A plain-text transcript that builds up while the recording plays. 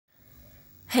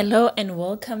Hello and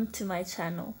welcome to my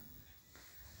channel.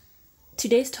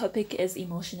 Today's topic is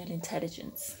emotional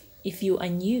intelligence. If you are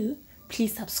new,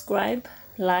 please subscribe,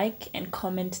 like, and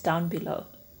comment down below.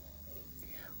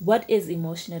 What is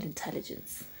emotional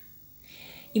intelligence?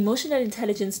 Emotional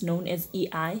intelligence, known as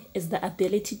EI, is the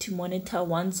ability to monitor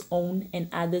one's own and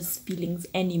others' feelings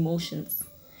and emotions,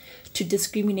 to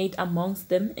discriminate amongst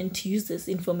them, and to use this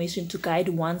information to guide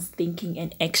one's thinking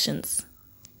and actions.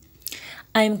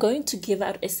 I am going to give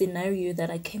out a scenario that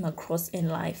I came across in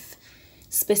life,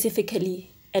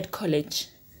 specifically at college.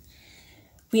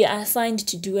 We are assigned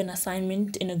to do an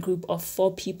assignment in a group of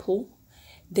 4 people.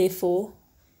 Therefore,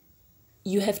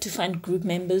 you have to find group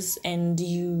members and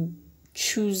you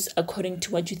choose according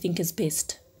to what you think is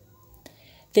best.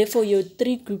 Therefore, your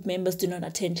 3 group members do not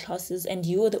attend classes and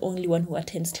you are the only one who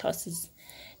attends classes.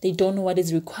 They don't know what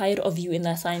is required of you in the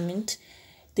assignment.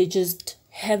 They just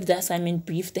have the assignment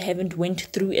brief. They haven't went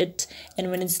through it. And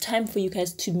when it's time for you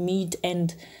guys to meet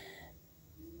and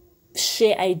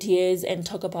share ideas and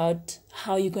talk about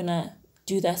how you're gonna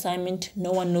do the assignment,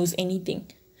 no one knows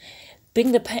anything.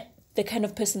 Being the kind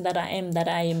of person that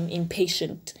I am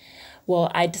impatient. Well,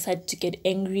 I decided to get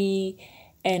angry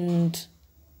and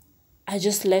I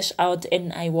just lash out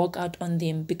and I walk out on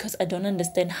them because I don't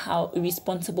understand how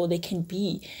irresponsible they can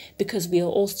be, because we are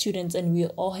all students and we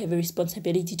all have a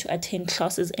responsibility to attend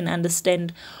classes and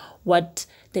understand what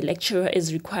the lecturer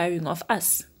is requiring of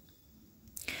us.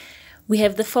 We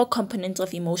have the 4 components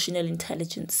of emotional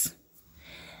intelligence: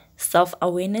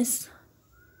 self-awareness,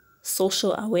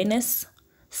 social awareness,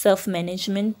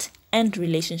 self-management, and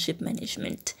relationship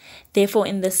management. Therefore,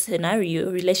 in this scenario,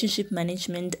 relationship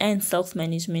management and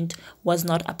self-management was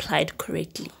not applied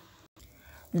correctly.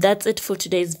 That's it for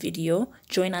today's video.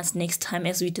 Join us next time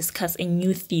as we discuss a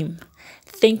new theme.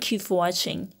 Thank you for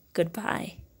watching.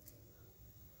 Goodbye.